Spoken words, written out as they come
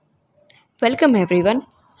Welcome everyone.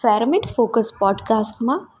 ફેરમેટ focus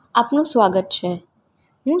પોડકાસ્ટમાં આપનું સ્વાગત છે.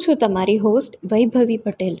 હું છું તમારી હોસ્ટ વૈભવી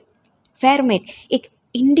પટેલ. ફેરમેટ એક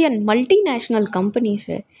ઇન્ડિયન મલ્ટીનેશનલ કંપની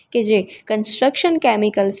છે કે જે કન્સ્ટ્રક્શન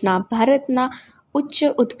કેમિકલ્સના ભારતના ઉચ્ચ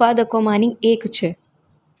ઉત્પાદકોમાંની એક છે.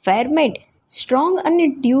 ફેરમેટ સ્ટ્રોંગ અને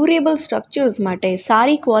ડ્યુરેબલ સ્ટ્રક્ચર્સ માટે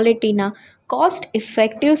સારી ક્વોલિટીના કોસ્ટ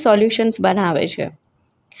ઇફેક્ટિવ સોલ્યુશન્સ બનાવે છે.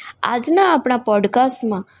 આજના આપણા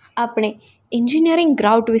પોડકાસ્ટમાં આપણે એન્જિનિયરિંગ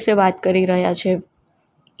ગ્રાઉટ વિશે વાત કરી રહ્યા છે.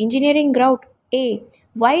 એન્જિનિયરિંગ ગ્રાઉટ એ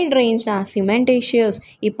વાઇડ રેન્જના સિમેન્ટેશિયસ,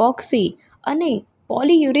 ઇપોક્સી અને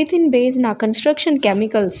પોલીયુરેથિન બેઝના કન્સ્ટ્રક્શન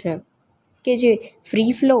કેમિકલ્સ છે કે જે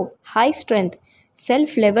free flow, high strength,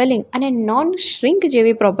 self levelling અને નોન શ્રિંક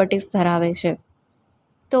જેવી પ્રોપર્ટીઝ ધરાવે છે.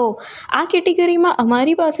 તો આ કેટેગરીમાં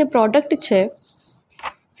અમારી પાસે પ્રોડક્ટ છે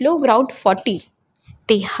FLOWGROUT 40.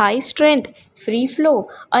 તે હાઈ સ્ટ્રેન્થ, ફ્રી ફ્લો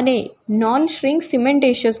અને નોન શ્રિંક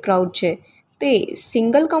સિમેન્ટેશિયસ ગ્રાઉટ છે. તે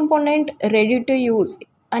single component, ready to use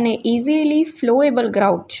અને ઇઝીલી ફ્લોએબલ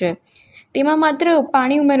ગ્રાઉટ છે. તેમાં માત્ર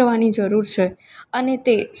પાણી ઉમેરવાની જરૂર છે અને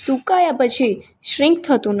તે સુકાયા પછી શ્રિંક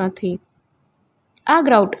થતું નથી. આ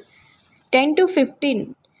ગ્રાઉટ 10 to 15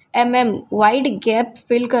 mm wide gap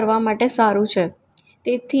fill કરવા માટે સારું છે.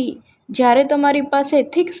 તેથી જ્યારે તમારી પાસે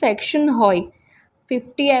થિક સેક્શન હોય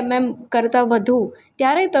 50 mm કરતાં વધુ,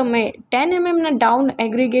 ત્યારે તમે 10 mmના ડાઉન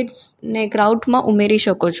એગ્રીગેટ્સને ગ્રાઉટમાં ઉમેરી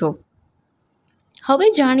શકો છો. હવે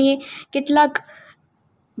જાણીએ કેટલાક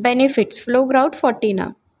બેનિફિટ્સ FLOWGROUT 40ના.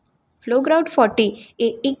 FLOWGROUT 40 એ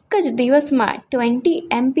એક જ દિવસમાં 20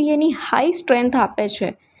 MPaની હાઈ સ્ટ્રેન્થ આપે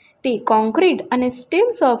છે. તે કોન્ક્રીટ અને સ્ટીલ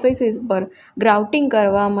સર્ફેસીસ પર ગ્રાઉટિંગ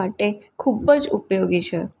કરવા માટે ખૂબ જ ઉપયોગી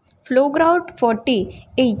છે. FLOWGROUT 40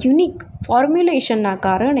 એ યુનિક ફોર્મ્યુલેશનના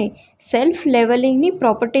કારણે સેલ્ફ લેવલિંગની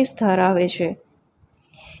પ્રોપર્ટીઝ ધરાવે છે.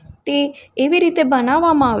 તે એવી રીતે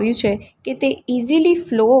બનાવવામાં આવ્યું છે કે તે ઇઝીલી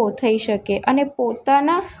ફ્લો થઈ શકે અને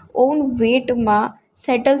પોતાના ઓન વેટમાં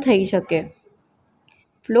સેટલ થઈ શકે.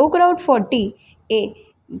 FLOWGROUT 40 એ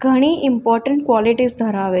ઘણી ઇમ્પોર્ટન્ટ ક્વોલિટીઝ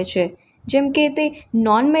ધરાવે છે, જેમ કે તે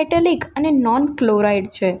નોન મેટેલિક અને નોન ક્લોરાઇડ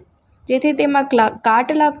છે, જેથી તેમાં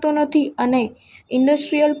કાટ લાગતો નથી અને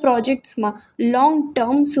ઇન્ડસ્ટ્રીયલ પ્રોજેક્ટ્સમાં લોંગ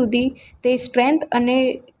ટર્મ સુધી તે સ્ટ્રેન્થ અને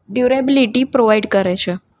ડ્યુરેબિલિટી પ્રોવાઈડ કરે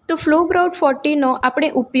છે. તો FLOWGROUT 40નો આપણે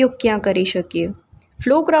ઉપયોગ ક્યાં કરી શકીએ?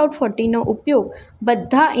 FLOWGROUT 40નો ઉપયોગ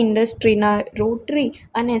બધા ઇન્ડસ્ટ્રીના રોટરી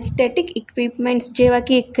અને સ્ટેટિક ઇક્વિપમેન્ટ્સ જેવા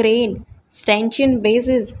કે ક્રેન, સ્ટેન્ચિયન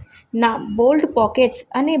બેઝિસના બોલ્ટ પોકેટ્સ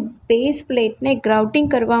અને બેઝ પ્લેટને ગ્રાઉટિંગ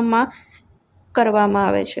કરવામાં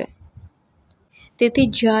આવે છે. તેથી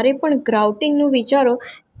જ્યારે પણ ગ્રાઉટિંગનું વિચારો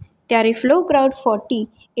ત્યારે FLOWGROUT 40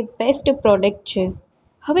 એ બેસ્ટ પ્રોડક્ટ છે.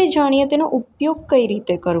 હવે જાણીએ તેનો ઉપયોગ કઈ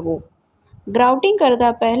રીતે કરવો. ગ્રાઉટિંગ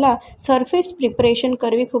કરતાં પહેલાં સરફેસ પ્રિપરેશન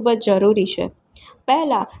કરવી ખૂબ જ જરૂરી છે.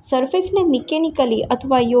 પહેલાં સરફેસને મિકેનિકલી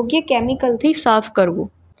અથવા યોગ્ય કેમિકલથી સાફ કરવું.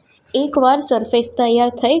 એકવાર સરફેસ તૈયાર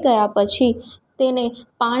થઈ ગયા પછી તેને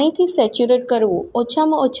પાણીથી સેચ્યુરેટ કરવું,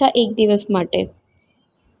 ઓછામાં ઓછા 1 દિવસ માટે.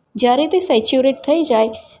 જ્યારે તે સેચ્યુરેટ થઈ જાય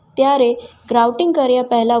ત્યારે ગ્રાઉટિંગ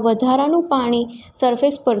કર્યા પહેલાં વધારાનું પાણી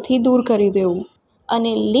સરફેસ પરથી દૂર કરી દેવું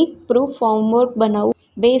અને લીક પ્રૂફ ફોર્મવર્ક બનાવવું.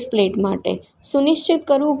 બેઝ પ્લેટ માટે સુનિશ્ચિત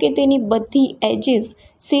કરવું કે તેની બધી એજીસ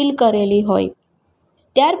સીલ કરેલી હોય.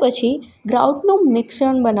 ત્યાર પછી ગ્રાઉટનું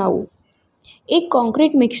મિશ્રણ બનાવવું. એક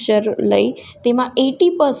કોન્ક્રીટ મિક્સચર લઈ તેમાં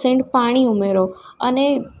 80% પાણી ઉમેરો અને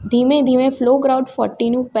ધીમે ધીમે FLOWGROUT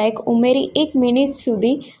 40નું પેક ઉમેરી 1 મિનિટ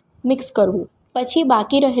સુધી મિક્સ કરવું. પછી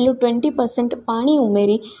બાકી રહેલું 20% પાણી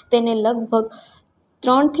ઉમેરી તેને લગભગ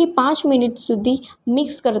 3 થી 5 મિનિટ સુધી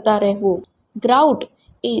મિક્સ કરતા રહેવું. ગ્રાઉટ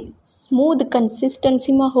એ સ્મૂધ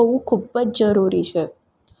કન્સિસ્ટન્સીમાં હોવું ખૂબ જ જરૂરી છે.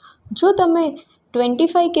 જો તમે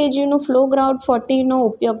 25 kgનું FLOWGROUT 40નો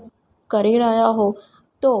ઉપયોગ કરી રહ્યા હો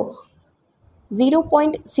તો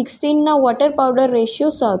 0.16ના વોટર પાવડર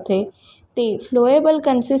રેશિયો સાથે તે ફ્લોએબલ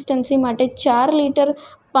કન્સિસ્ટન્સી માટે 4 લીટર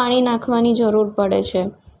પાણી નાખવાની જરૂર પડે છે.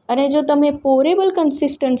 અને જો તમે પોરેબલ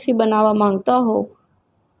કન્સિસ્ટન્સી બનાવવા માંગતા હો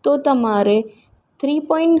તો તમારે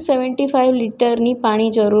 3.75 લીટરની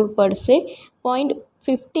પાણી જરૂર પડશે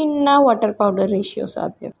 0.15ના વોટર પાવડર રેશિયો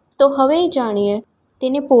સાથે. તો હવે જાણીએ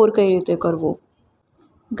તેને પોર કઈ રીતે કરવું.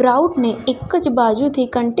 ગ્રાઉટને એક જ બાજુથી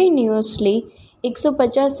કન્ટિન્યુઅસલી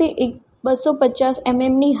 150થી 250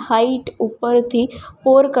 mmની હાઇટ ઉપરથી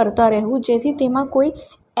પોર કરતા રહેવું, જેથી તેમાં કોઈ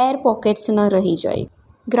એર પોકેટ્સ ન રહી જાય.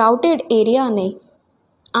 ગ્રાઉટેડ એરિયાને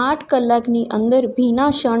 8 કલાકની અંદર ભીના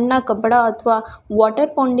શણના કપડાં અથવા વોટર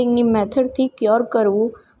પોન્ડિંગની મેથડથી ક્યોર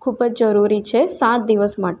કરવું ખૂબ જ જરૂરી છે 7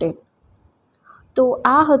 દિવસ માટે. તો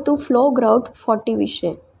આ હતું FLOWGROUT 40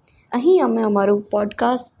 વિશે. અહીં અમે અમારું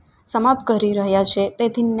પોડકાસ્ટ સમાપ્ત કરી રહ્યા છે.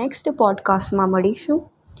 તેથી નેક્સ્ટ પોડકાસ્ટમાં મળીશું.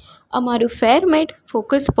 અમારું ફેરમેટ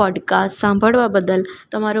ફોકસ પોડકાસ્ટ સાંભળવા બદલ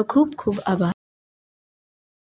તમારો ખૂબ ખૂબ આભાર.